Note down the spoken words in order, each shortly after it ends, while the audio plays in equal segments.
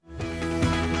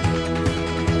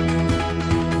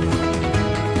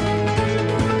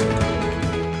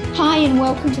and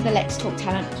welcome to the Let's Talk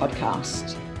Talent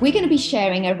podcast. We're going to be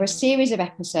sharing over a series of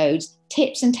episodes,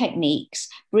 tips and techniques,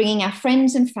 bringing our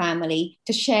friends and family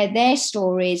to share their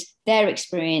stories, their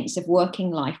experience of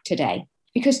working life today.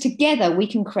 Because together we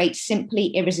can create simply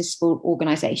irresistible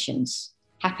organisations.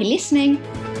 Happy listening.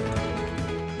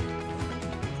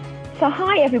 So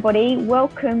hi everybody,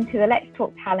 welcome to the Let's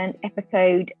Talk Talent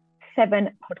episode 7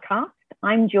 podcast.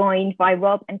 I'm joined by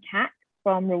Rob and Kat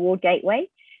from Reward Gateway.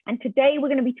 And today we're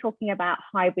going to be talking about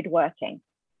hybrid working.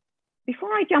 Before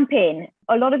I jump in,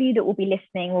 a lot of you that will be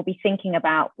listening will be thinking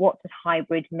about what does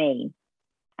hybrid mean?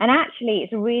 And actually,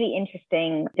 it's a really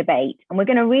interesting debate. And we're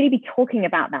going to really be talking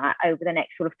about that over the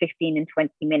next sort of 15 and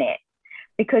 20 minutes.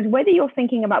 Because whether you're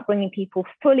thinking about bringing people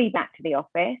fully back to the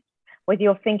office, whether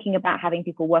you're thinking about having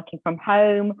people working from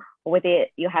home, or whether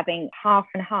you're having half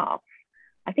and half,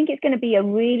 I think it's going to be a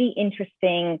really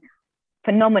interesting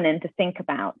phenomenon to think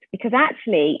about, because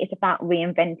actually it's about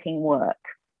reinventing work.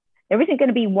 There isn't going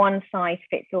to be one size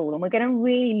fits all, and we're going to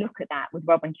really look at that with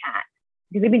Rob and Kat,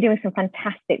 because we've been doing some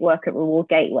fantastic work at Reward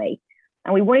Gateway,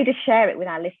 and we wanted to share it with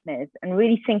our listeners and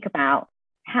really think about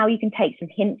how you can take some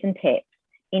hints and tips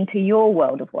into your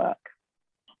world of work.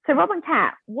 So Rob and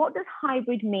Kat, what does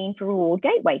hybrid mean for Reward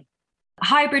Gateway?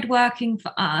 Hybrid working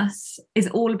for us is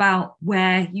all about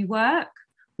where you work.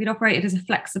 We'd operated as a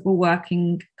flexible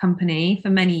working company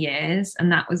for many years,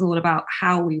 and that was all about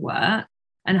how we work.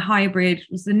 And hybrid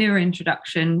was the newer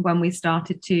introduction when we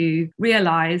started to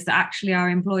realise that actually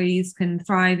our employees can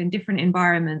thrive in different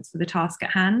environments for the task at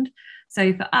hand.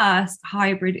 So for us,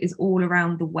 hybrid is all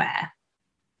around the where.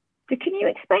 So can you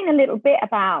explain a little bit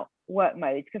about work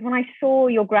modes? Because when I saw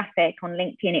your graphic on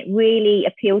LinkedIn, it really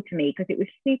appealed to me because it was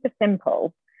super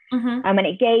simple. And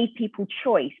it gave people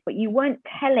choice, but you weren't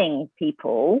telling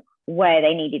people where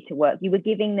they needed to work. You were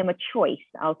giving them a choice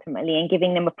ultimately and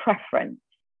giving them a preference.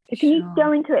 So can you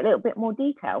go into it a little bit more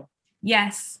detail?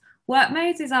 Yes. Work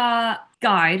modes is our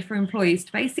guide for employees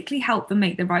to basically help them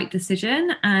make the right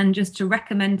decision and just to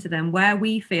recommend to them where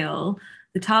we feel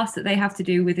the tasks that they have to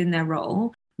do within their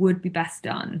role would be best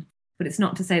done. But it's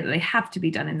not to say that they have to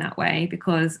be done in that way,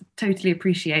 because totally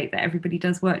appreciate that everybody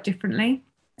does work differently.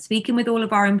 Speaking with all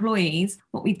of our employees,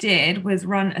 what we did was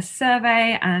run a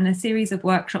survey and a series of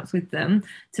workshops with them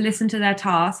to listen to their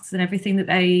tasks and everything that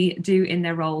they do in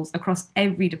their roles across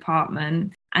every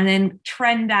department, and then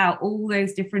trend out all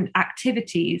those different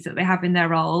activities that they have in their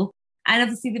role. And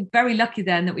obviously, they're very lucky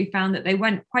then that we found that they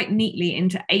went quite neatly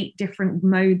into 8 different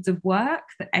modes of work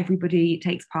that everybody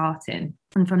takes part in.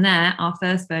 And from there, our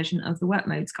first version of the Work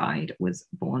Modes Guide was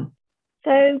born.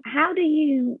 So how do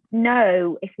you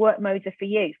know if work modes are for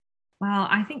you? Well,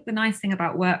 I think the nice thing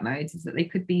about work modes is that they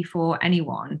could be for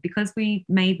anyone, because we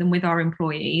made them with our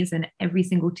employees and every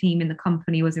single team in the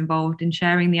company was involved in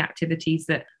sharing the activities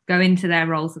that go into their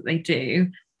roles that they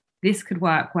do. This could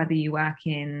work whether you work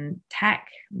in tech,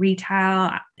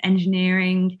 retail,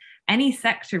 engineering, any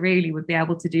sector really would be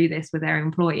able to do this with their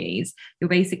employees. You're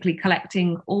basically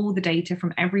collecting all the data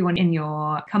from everyone in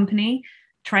your company,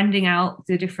 trending out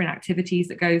the different activities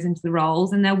that goes into the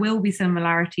roles, and there will be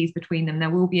similarities between them. There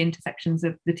will be intersections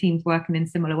of the teams working in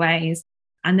similar ways,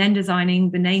 and then designing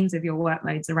the names of your work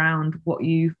modes around what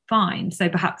you find. So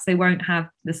perhaps they won't have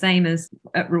the same as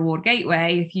at Reward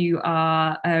Gateway. If you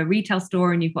are a retail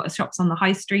store and you've got shops on the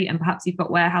high street and perhaps you've got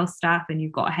warehouse staff and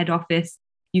you've got a head office,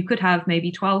 you could have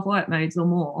maybe 12 work modes or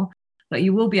more. But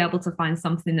you will be able to find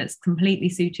something that's completely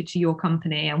suited to your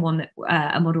company and one that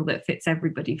a model that fits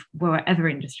everybody, wherever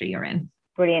industry you're in.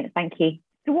 Brilliant, thank you.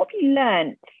 So what have you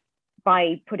learned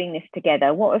by putting this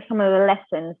together? What are some of the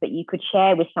lessons that you could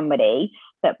share with somebody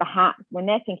that perhaps when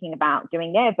they're thinking about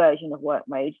doing their version of work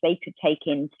modes, they could take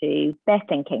into their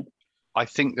thinking? I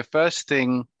think the first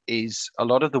thing is a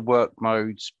lot of the work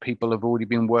modes people have already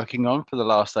been working on for the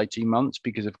last 18 months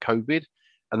because of COVID,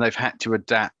 and they've had to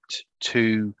adapt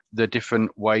to the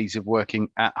different ways of working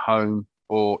at home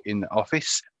or in the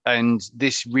office. And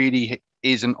this really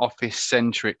is an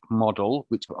office-centric model,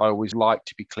 which I always like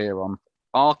to be clear on.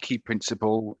 Our key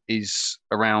principle is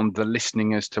around the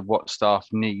listening as to what staff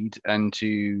need, and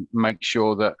to make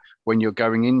sure that when you're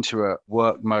going into a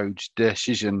work mode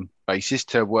decision basis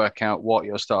to work out what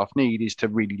your staff need, is to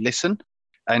really listen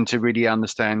and to really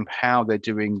understand how they're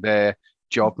doing their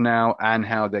job now and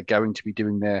how they're going to be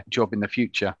doing their job in the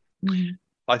future. Mm-hmm.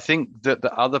 I think that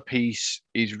the other piece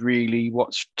is really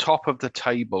what's top of the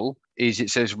table is it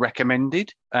says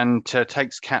recommended. And to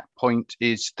take Kat's point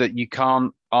is that you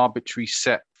can't arbitrarily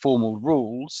set formal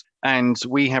rules. And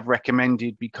we have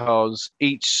recommended because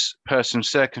each person's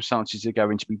circumstances are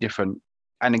going to be different.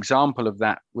 an example of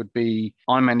that would be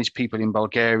I manage people in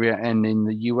Bulgaria and in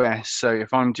the US. So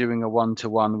if I'm doing a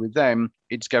one-to-one with them,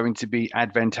 it's going to be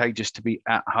advantageous to be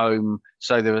at home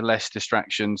so there are less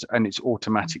distractions and it's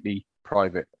automatically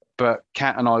private. But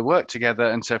Kat and I work together.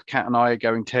 And so if Kat and I are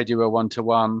going to do a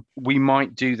one-to-one, we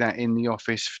might do that in the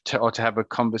office or to have a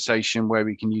conversation where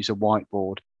we can use a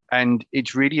whiteboard. And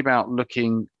it's really about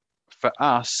looking for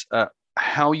us at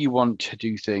how you want to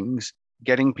do things,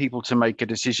 getting people to make a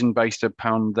decision based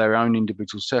upon their own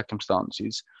individual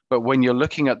circumstances. But when you're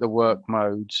looking at the work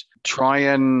modes, try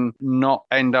and not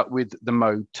end up with the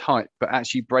mode type, but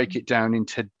actually break it down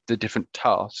into the different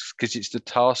tasks, because it's the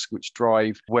tasks which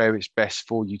drive where it's best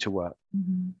for you to work.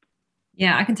 Mm-hmm.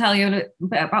 Yeah, I can tell you a little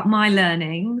bit about my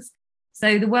learnings.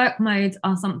 So the work modes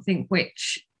are something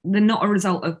which they're not a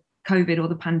result of COVID or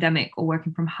the pandemic or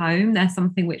working from home. They're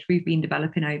something which we've been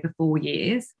developing over 4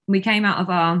 years. We came out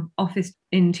of our office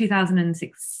in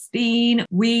 2016.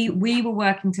 We were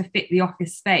working to fit the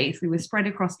office space. We were spread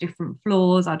across different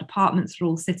floors. Our departments were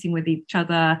all sitting with each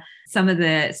other. Some of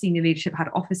the senior leadership had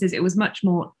offices. It was much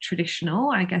more traditional,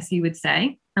 I guess you would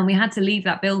say. And we had to leave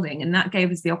that building. And that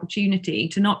gave us the opportunity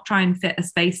to not try and fit a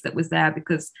space that was there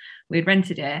because we had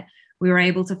rented it. We were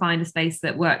able to find a space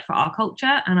that worked for our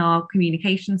culture and our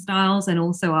communication styles and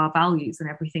also our values and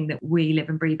everything that we live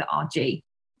and breathe at RG.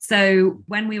 So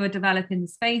when we were developing the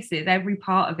spaces, every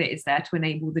part of it is there to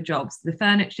enable the jobs. The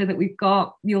furniture that we've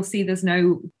got, you'll see there's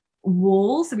no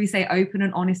walls. So we say open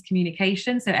and honest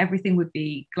communication. So everything would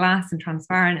be glass and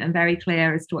transparent and very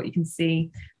clear as to what you can see.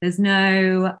 There's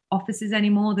no offices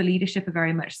anymore. The leadership are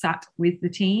very much sat with the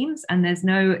teams, and there's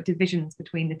no divisions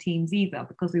between the teams either,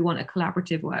 because we want a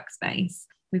collaborative workspace.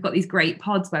 We've got these great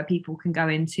pods where people can go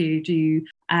into do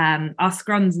our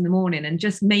scrums in the morning, and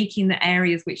just making the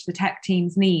areas which the tech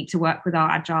teams need to work with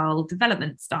our agile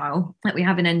development style that we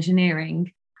have in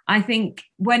engineering. I think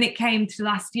when it came to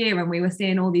last year, when we were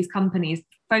seeing all these companies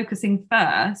focusing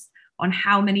first on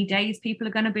how many days people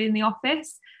are going to be in the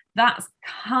office, that's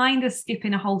kind of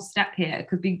skipping a whole step here,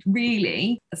 because we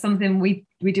really, something we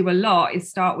do a lot is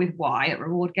start with why at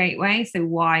Reward Gateway. So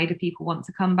why do people want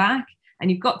to come back?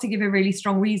 And you've got to give a really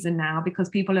strong reason now, because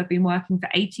people have been working for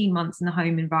 18 months in the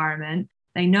home environment.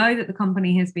 They know that the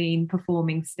company has been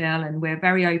performing still, and we're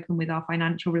very open with our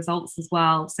financial results as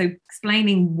well. So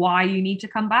explaining why you need to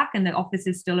come back and that office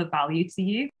is still of value to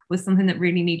you was something that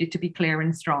really needed to be clear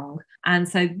and strong. And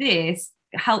so this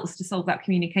helps to solve that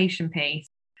communication piece.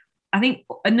 I think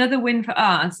another win for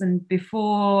us, and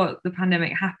before the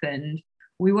pandemic happened,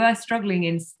 we were struggling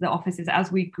in the offices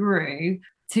as we grew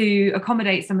to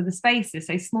accommodate some of the spaces.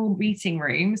 So small meeting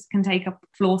rooms can take up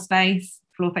floor space.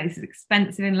 Floor space is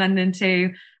expensive in London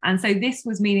too. And so this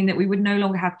was meaning that we would no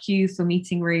longer have queues for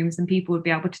meeting rooms, and people would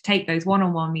be able to take those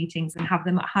one-on-one meetings and have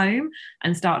them at home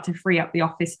and start to free up the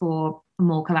office for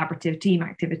more collaborative team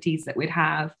activities that we'd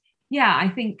have. Yeah, I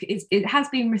think it has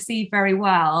been received very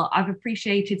well. I've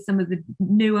appreciated some of the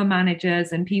newer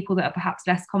managers and people that are perhaps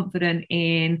less confident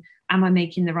in, am I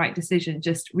making the right decision,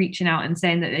 just reaching out and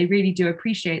saying that they really do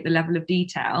appreciate the level of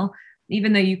detail,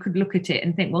 even though you could look at it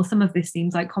and think, well, some of this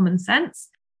seems like common sense.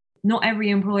 Not every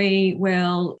employee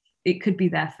will. It could be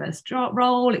their first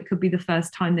role. It could be the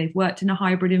first time they've worked in a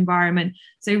hybrid environment.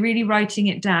 So really writing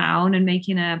it down and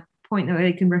making a point that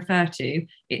they can refer to,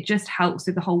 it just helps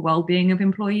with the whole well-being of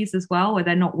employees as well, where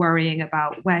they're not worrying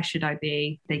about where should I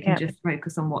be. They can just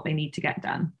focus on what they need to get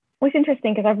done. Well, it's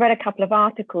interesting because I've read a couple of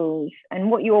articles, and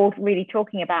what you're really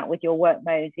talking about with your work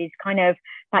modes is kind of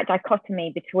that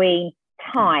dichotomy between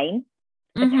time,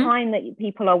 the time that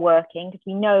people are working, because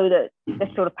we know that the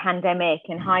sort of pandemic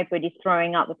and hybrid is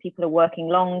throwing up that people are working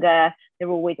longer, they're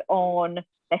always on,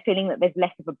 they're feeling that there's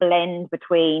less of a blend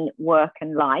between work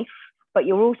and life. But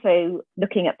you're also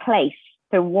looking at place.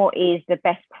 So what is the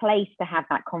best place to have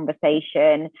that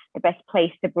conversation, the best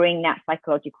place to bring that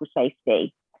psychological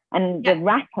safety? And the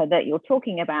wrapper that you're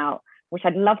talking about, which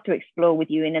I'd love to explore with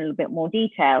you in a little bit more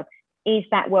detail, is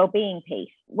that well-being piece.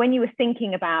 When you were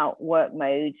thinking about work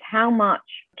modes, how much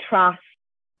trust,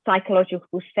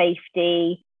 psychological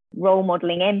safety, role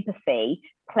modeling, empathy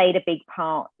played a big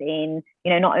part in,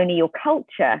 not only your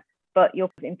culture, but your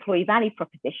employee value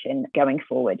proposition going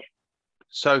forward?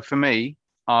 So for me,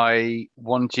 I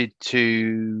wanted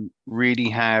to really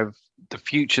have the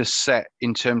future set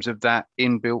in terms of that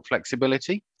inbuilt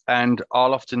flexibility. And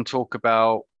I'll often talk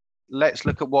about, let's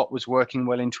look at what was working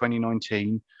well in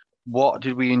 2019. What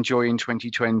did we enjoy in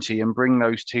 2020, and bring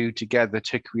those two together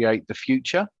to create the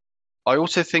future. I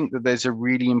also think that there's a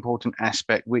really important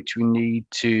aspect which we need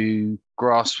to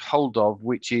grasp hold of,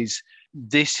 which is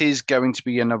this is going to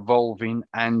be an evolving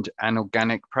and an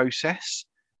organic process.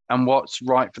 And what's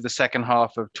right for the second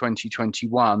half of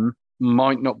 2021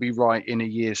 might not be right in a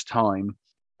year's time.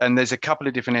 And there's a couple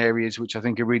of different areas which I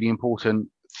think are really important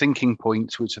thinking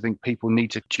points, which I think people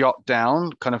need to jot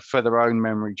down kind of for their own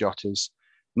memory jotters.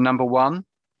 Number one,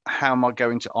 how am I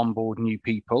going to onboard new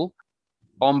people?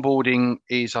 Onboarding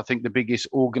is, I think, the biggest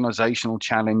organizational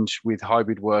challenge with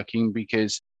hybrid working,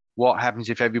 because what happens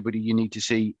if everybody you need to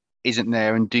see isn't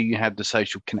there, and do you have the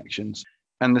social connections?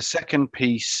 And the second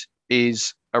piece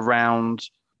is around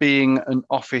being an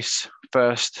office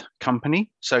first company.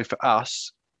 So for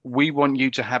us, we want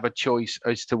you to have a choice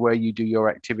as to where you do your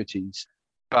activities,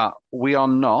 but we are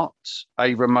not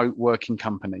a remote working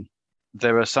company.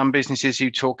 There are some businesses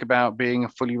who talk about being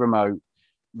fully remote.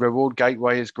 Reward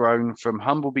Gateway has grown from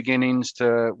humble beginnings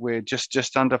to we're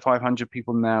just under 500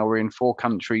 people now. We're in 4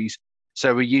 countries.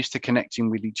 So we're used to connecting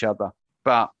with each other.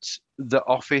 But the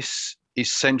office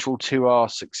is central to our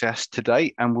success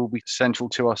today and will be central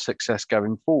to our success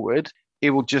going forward. It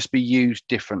will just be used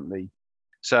differently.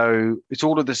 So it's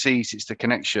all of the C's. It's the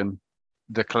connection,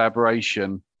 the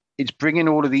collaboration. It's bringing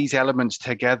all of these elements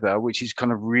together, which is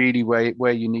kind of really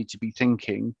where you need to be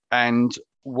thinking. And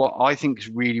what I think is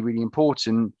really, really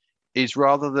important is,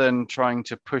 rather than trying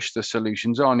to push the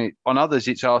solutions on others,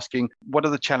 it's asking, what are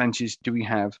the challenges do we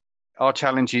have? Our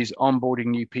challenge is onboarding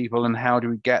new people, and how do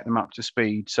we get them up to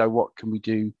speed? So what can we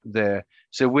do there?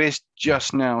 So we're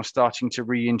just now starting to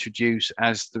reintroduce,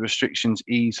 as the restrictions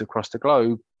ease across the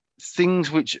globe,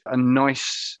 things which are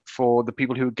nice for the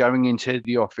people who are going into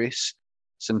the office,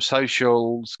 some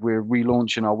socials. We're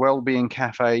relaunching our Wellbeing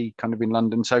Cafe kind of in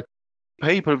London. So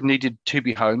people have needed to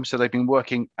be home. So they've been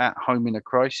working at home in a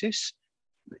crisis.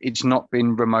 It's not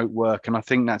been remote work. And I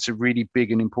think that's a really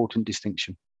big and important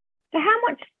distinction. So how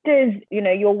much does,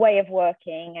 your way of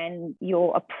working and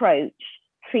your approach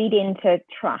feed into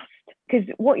trust? Because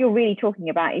what you're really talking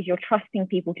about is you're trusting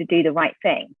people to do the right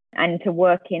thing and to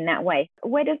work in that way.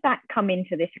 Where does that come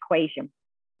into this equation?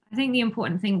 I think the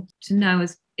important thing to know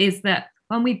is that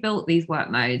when we built these work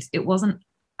modes, it wasn't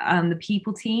the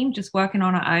people team just working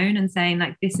on our own and saying,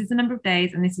 like, this is the number of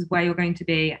days and this is where you're going to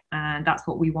be, and that's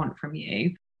what we want from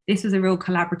you. This was a real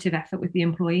collaborative effort with the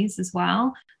employees as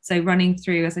well. So running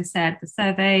through, as I said, the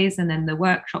surveys and then the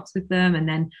workshops with them, and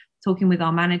then talking with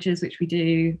our managers, which we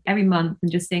do every month,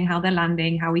 and just seeing how they're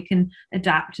landing, how we can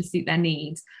adapt to suit their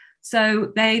needs.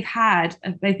 So they've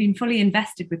been fully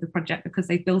invested with the project because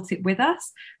they built it with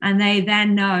us, and they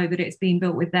then know that it's been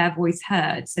built with their voice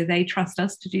heard. So they trust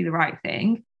us to do the right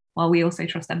thing, while we also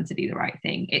trust them to do the right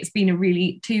thing. It's been a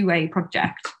really two-way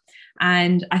project.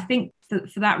 And I think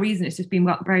for that reason, it's just been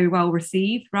very well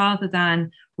received, rather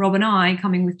than Rob and I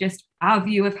coming with just our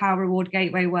view of how Reward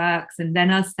Gateway works and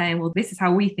then us saying, well, this is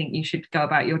how we think you should go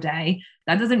about your day.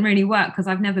 That doesn't really work, because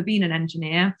I've never been an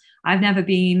engineer. I've never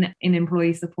been in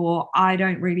employee support. I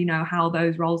don't really know how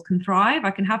those roles can thrive.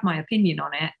 I can have my opinion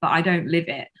on it, but I don't live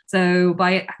it. So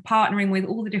by partnering with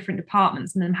all the different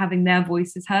departments and then having their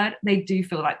voices heard, they do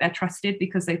feel like they're trusted,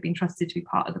 because they've been trusted to be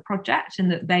part of the project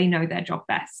and that they know their job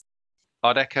best.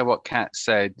 I'd echo what Kat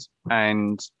said,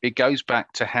 and it goes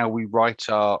back to how we write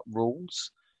our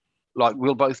rules. Like,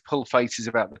 we'll both pull faces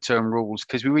about the term rules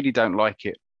because we really don't like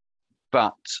it,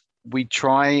 but we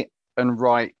try and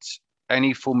write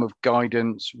any form of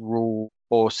guidance, rule,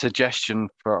 or suggestion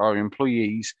for our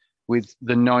employees with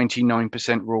the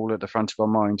 99% rule at the front of our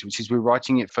minds, which is we're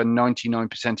writing it for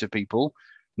 99% of people,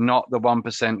 not the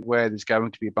 1% where there's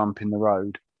going to be a bump in the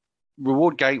road.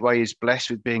 Reward Gateway is blessed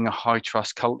with being a high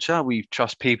trust culture. We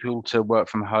trust people to work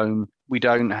from home. We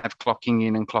don't have clocking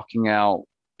in and clocking out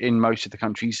in most of the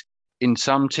countries. In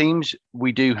some teams,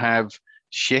 we do have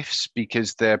shifts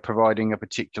because they're providing a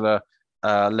particular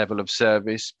level of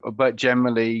service. But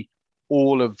generally,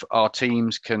 all of our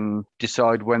teams can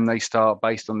decide when they start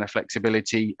based on their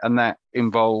flexibility. And that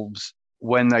involves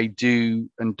when they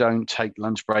do and don't take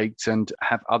lunch breaks and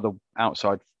have other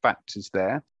outside factors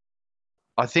there.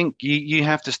 I think you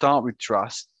have to start with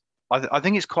trust. I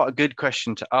think it's quite a good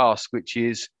question to ask, which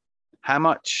is, how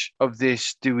much of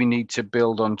this do we need to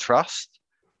build on trust,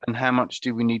 and how much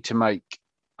do we need to make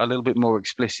a little bit more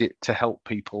explicit to help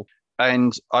people?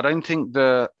 And I don't think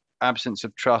the absence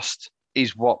of trust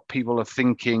is what people are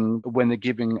thinking when they're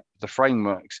giving the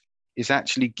frameworks. It's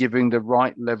actually giving the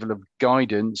right level of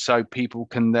guidance so people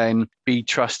can then be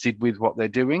trusted with what they're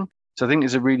doing. So I think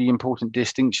there's a really important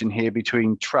distinction here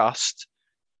between trust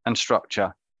and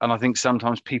structure. And I think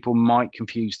sometimes people might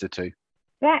confuse the two.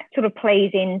 That sort of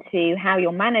plays into how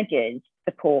your managers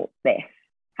support this.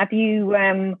 Have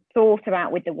you thought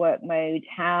about with the work mode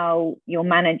how your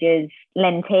managers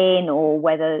lent in, or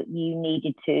whether you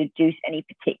needed to do any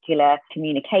particular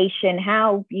communication?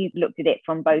 How you looked at it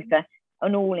from both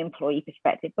an all employee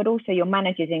perspective, but also your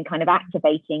managers in kind of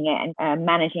activating it and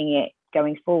managing it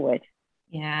going forward?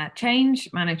 Yeah, change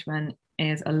management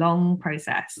is a long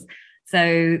process.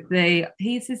 So the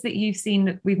pieces that you've seen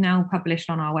that we've now published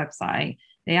on our website,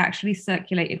 they actually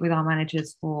circulated with our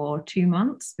managers for 2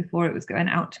 months before it was going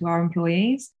out to our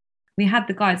employees. We had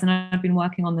the guides, and I've been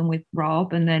working on them with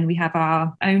Rob, and then we have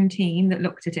our own team that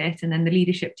looked at it, and then the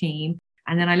leadership team.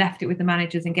 And then I left it with the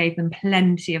managers and gave them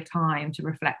plenty of time to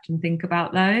reflect and think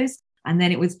about those. And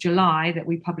then it was July that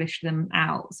we published them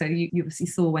out. So you obviously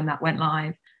saw when that went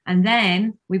live. And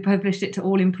then we published it to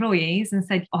all employees and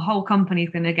said, our whole company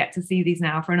is going to get to see these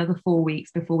now for another 4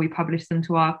 weeks before we publish them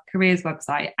to our careers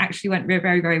website. It actually went very,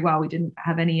 very, very well. We didn't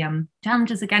have any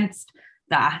challenges against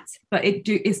that, but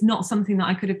it's not something that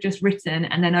I could have just written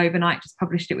and then overnight just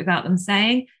published it without them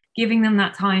saying. Giving them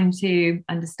that time to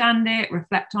understand it,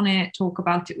 reflect on it, talk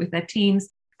about it with their teams.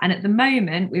 And at the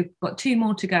moment, we've got 2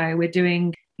 more to go. We're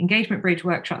doing engagement bridge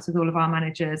workshops with all of our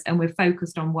managers, and we're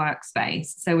focused on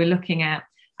workspace. So we're looking at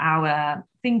our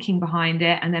thinking behind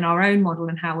it, and then our own model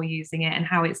and how we're using it and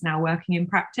how it's now working in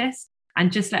practice,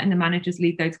 and just letting the managers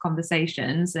lead those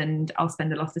conversations. And I'll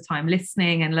spend a lot of time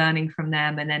listening and learning from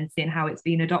them, and then seeing how it's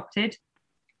been adopted.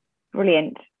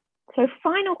 Brilliant. So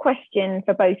final question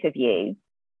for both of you.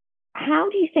 How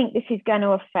do you think this is going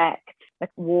to affect the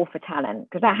war for talent?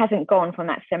 Because that hasn't gone from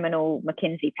that seminal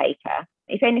McKinsey paper.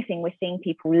 If anything, we're seeing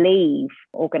people leave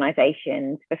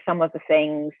organizations for some of the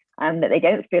things that they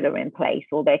don't feel are in place,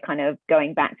 or they're kind of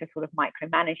going back to sort of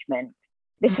micromanagement.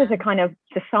 This has a kind of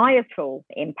societal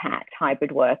impact,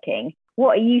 hybrid working.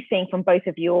 What are you seeing from both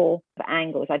of your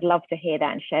angles? I'd love to hear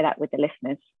that and share that with the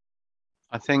listeners.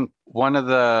 I think one of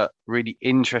the really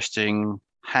interesting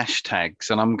hashtags,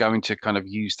 and I'm going to kind of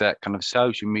use that kind of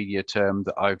social media term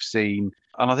that I've seen,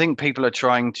 and I think people are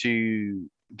trying to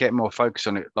get more focus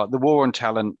on it, like the war on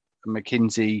talent,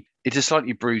 McKinsey. It's a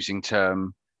slightly bruising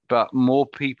term, but more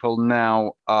people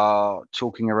now are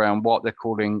talking around what they're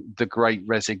calling the Great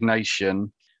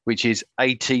Resignation, which is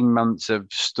 18 months of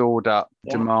stored up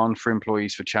demand for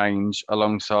employees for change,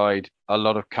 alongside a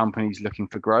lot of companies looking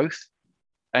for growth.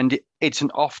 And it's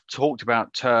an oft talked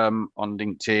about term on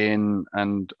LinkedIn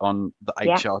and on the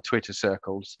HR Twitter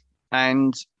circles.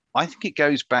 And I think it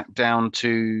goes back down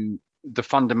to the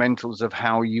fundamentals of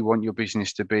how you want your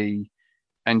business to be,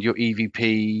 and your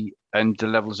EVP, and the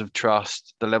levels of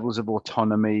trust, the levels of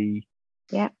autonomy.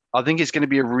 Yeah. I think it's going to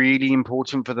be really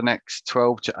important for the next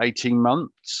 12 to 18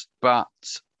 months. But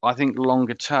I think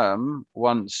longer term,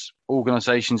 once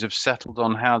organizations have settled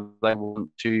on how they want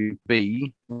to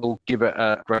be, will give it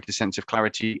a greater sense of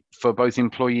clarity for both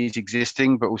employees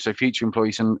existing, but also future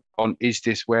employees on is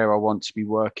this where I want to be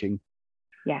working?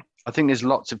 Yeah. I think there's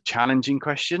lots of challenging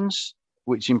questions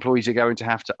which employees are going to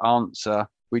have to answer,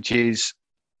 which is,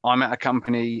 I'm at a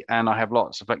company and I have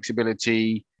lots of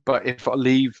flexibility, but if I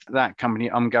leave that company,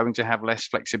 I'm going to have less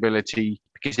flexibility.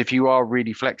 Because if you are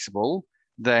really flexible,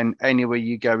 then anywhere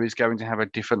you go is going to have a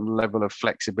different level of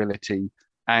flexibility.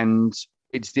 And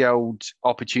it's the old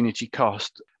opportunity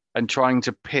cost, and trying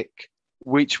to pick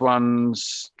which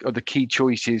ones are the key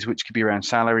choices, which could be around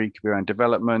salary, it could be around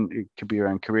development, it could be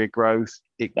around career growth,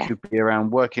 it could be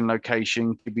around working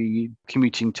location, it could be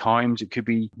commuting times, it could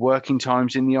be working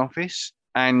times in the office.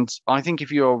 And I think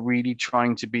if you're really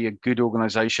trying to be a good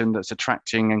organization that's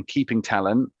attracting and keeping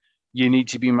talent, you need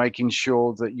to be making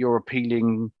sure that you're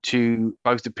appealing to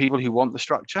both the people who want the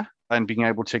structure and being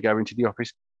able to go into the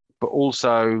office, but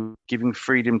also giving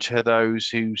freedom to those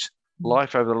whose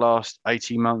life over the last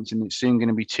 18 months, and it's soon going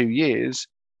to be 2 years,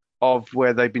 of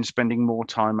where they've been spending more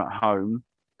time at home.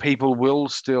 People will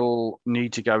still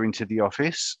need to go into the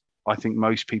office. I think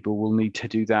most people will need to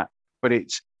do that, but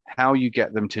it's how you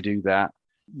get them to do that.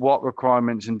 What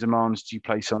requirements and demands do you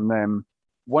place on them?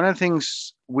 One of the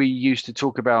things we used to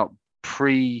talk about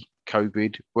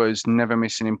pre-COVID was never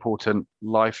miss an important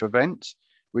life event,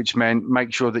 which meant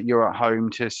make sure that you're at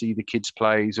home to see the kids'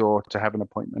 plays or to have an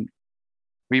appointment.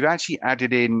 We've actually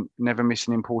added in never miss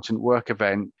an important work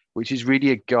event, which is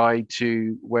really a guide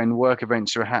to when work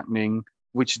events are happening,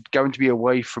 which is going to be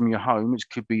away from your home, which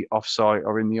could be offsite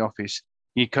or in the office.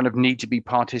 You kind of need to be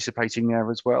participating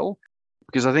there as well,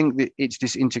 because I think that it's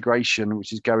this integration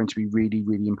which is going to be really,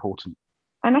 really important.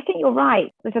 And I think you're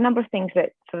right. There's a number of things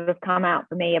that sort of come out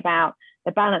for me about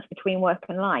the balance between work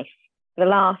and life. For the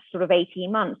last sort of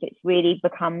 18 months, it's really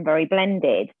become very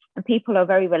blended, and people are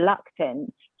very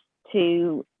reluctant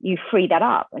to free that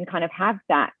up and kind of have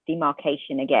that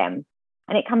demarcation again.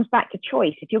 And it comes back to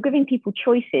choice. If you're giving people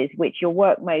choices, which your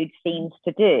work mode seems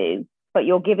to do, but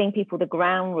you're giving people the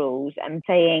ground rules and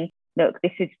saying, look,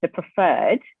 this is the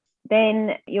preferred, then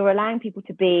you're allowing people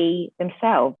to be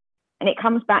themselves. And it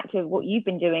comes back to what you've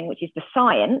been doing, which is the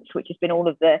science, which has been all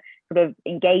of the sort of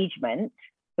engagement.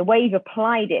 The way you've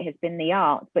applied it has been the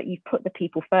art, but you've put the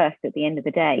people first at the end of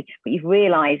the day. But you've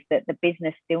realized that the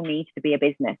business still needs to be a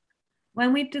business.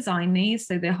 When we designed these,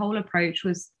 so the whole approach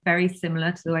was very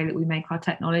similar to the way that we make our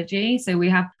technology. So we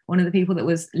have one of the people that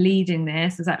was leading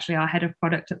this was actually our head of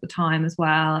product at the time as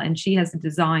well. And she has a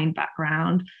design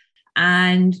background.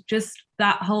 And just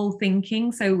that whole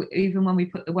thinking. So even when we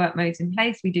put the work modes in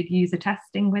place, we did user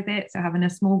testing with it. So having a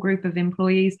small group of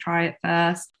employees try it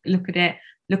first, look at it,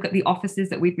 look at the offices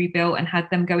that we'd rebuilt and had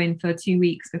them go in for 2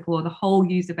 weeks before the whole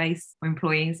user base of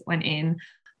employees went in.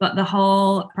 But the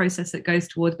whole process that goes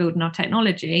towards building our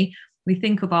technology, we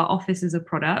think of our office as a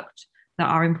product that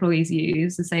our employees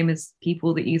use, the same as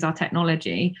people that use our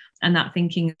technology. And that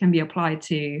thinking can be applied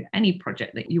to any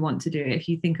project that you want to do. If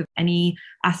you think of any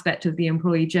aspect of the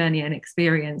employee journey and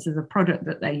experience as a product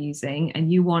that they're using,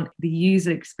 and you want the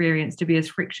user experience to be as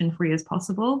friction-free as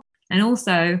possible, and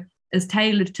also as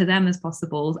tailored to them as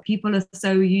possible. People are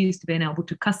so used to being able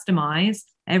to customize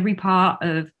every part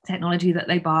of technology that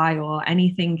they buy, or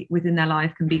anything within their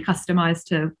life can be customized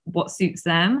to what suits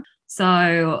them.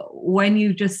 So when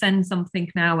you just send something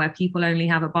now where people only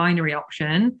have a binary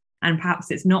option, and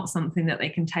perhaps it's not something that they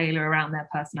can tailor around their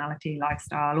personality,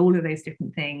 lifestyle, all of those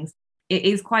different things, it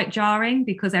is quite jarring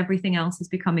because everything else is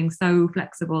becoming so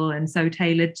flexible and so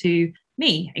tailored to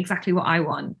me, exactly what I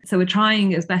want. So we're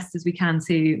trying as best as we can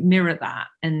to mirror that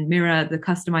and mirror the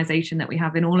customization that we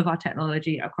have in all of our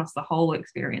technology across the whole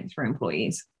experience for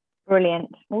employees. Brilliant.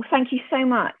 Well, thank you so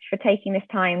much for taking this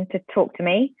time to talk to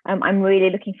me. I'm really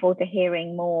looking forward to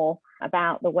hearing more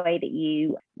about the way that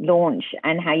you launch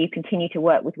and how you continue to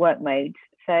work with work modes.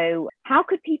 So how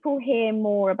could people hear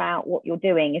more about what you're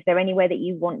doing? Is there anywhere that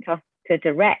you want us to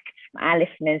direct our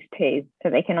listeners to so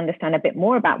they can understand a bit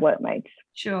more about work modes?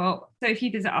 Sure. So if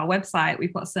you visit our website,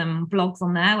 we've got some blogs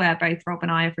on there where both Rob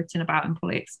and I have written about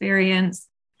employee experience,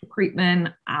 recruitment,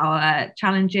 our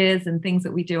challenges and things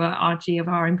that we do at RG of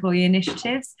our employee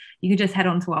initiatives. You can just head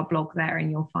on to our blog there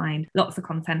and you'll find lots of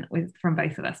content from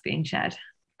both of us being shared.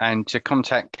 And to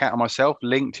contact Kat or myself,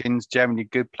 LinkedIn's generally a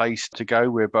good place to go.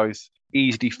 We're both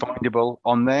easily findable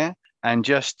on there. And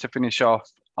just to finish off,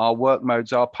 our work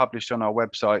modes are published on our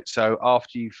website. So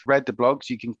after you've read the blogs,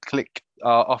 you can click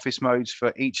our office modes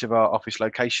for each of our office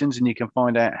locations and you can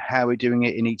find out how we're doing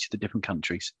it in each of the different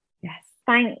countries. Yes.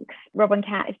 Thanks, Rob and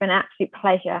Kat. It's been an absolute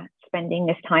pleasure spending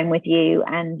this time with you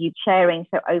and you sharing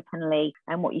so openly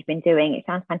and what you've been doing. It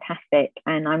sounds fantastic.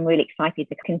 And I'm really excited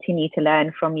to continue to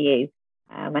learn from you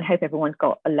and hope everyone's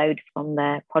got a load from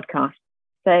the podcast.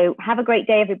 So have a great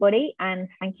day, everybody. And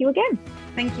thank you again.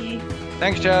 Thank you.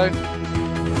 Thanks, Joe.